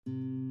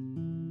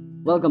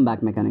Welcome back,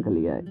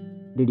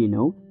 MechanicalEI. Did you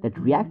know that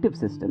reactive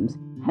systems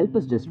help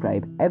us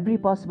describe every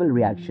possible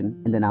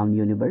reaction in the known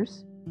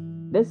universe?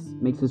 This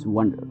makes us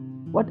wonder,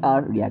 what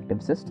are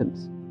reactive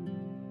systems?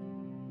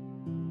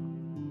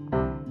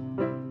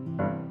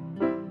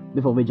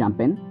 Before we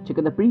jump in, check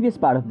out the previous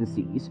part of this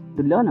series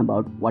to learn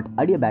about what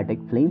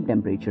adiabatic flame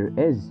temperature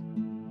is.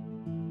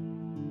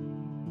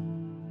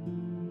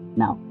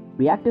 Now,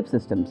 reactive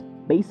systems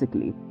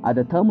basically are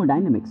the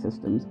thermodynamic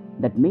systems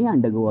that may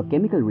undergo a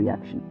chemical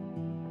reaction.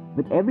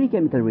 With every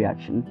chemical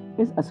reaction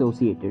is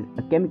associated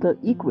a chemical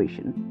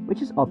equation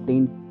which is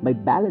obtained by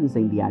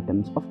balancing the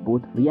atoms of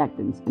both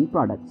reactants and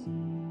products.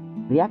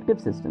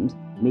 Reactive systems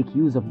make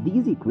use of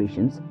these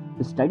equations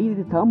to study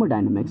the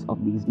thermodynamics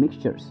of these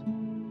mixtures.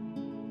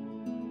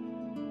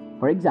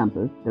 For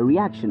example, the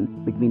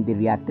reaction between the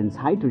reactants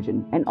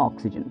hydrogen and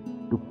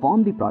oxygen to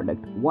form the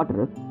product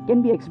water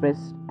can be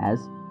expressed as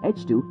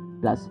H2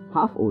 plus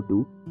half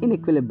O2 in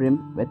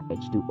equilibrium with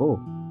H2O.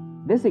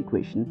 This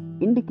equation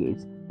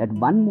indicates that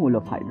 1 mole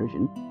of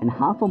hydrogen and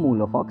half a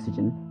mole of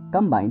oxygen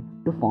combine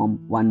to form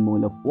 1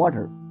 mole of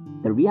water.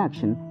 The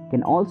reaction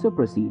can also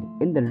proceed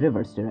in the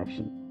reverse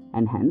direction,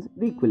 and hence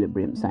the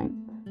equilibrium sign.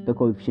 The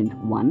coefficient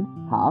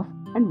 1, half,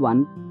 and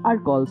 1 are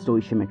called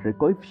stoichiometric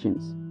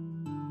coefficients.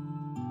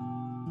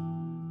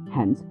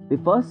 Hence, we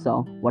first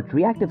saw what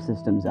reactive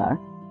systems are,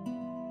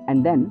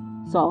 and then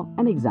saw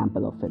an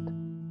example of it.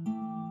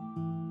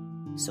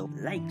 So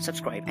like,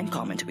 subscribe and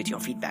comment with your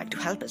feedback to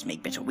help us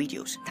make better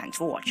videos. Thanks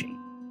for watching.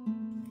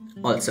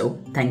 Also,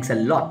 thanks a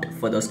lot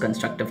for those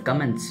constructive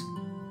comments.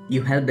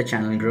 You help the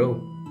channel grow.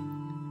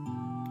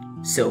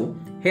 So,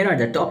 here are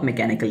the top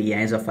mechanical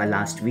EIs of our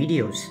last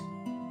videos.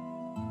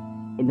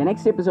 In the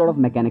next episode of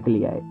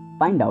MechanicalEI,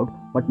 find out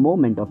what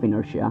moment of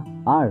inertia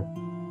are.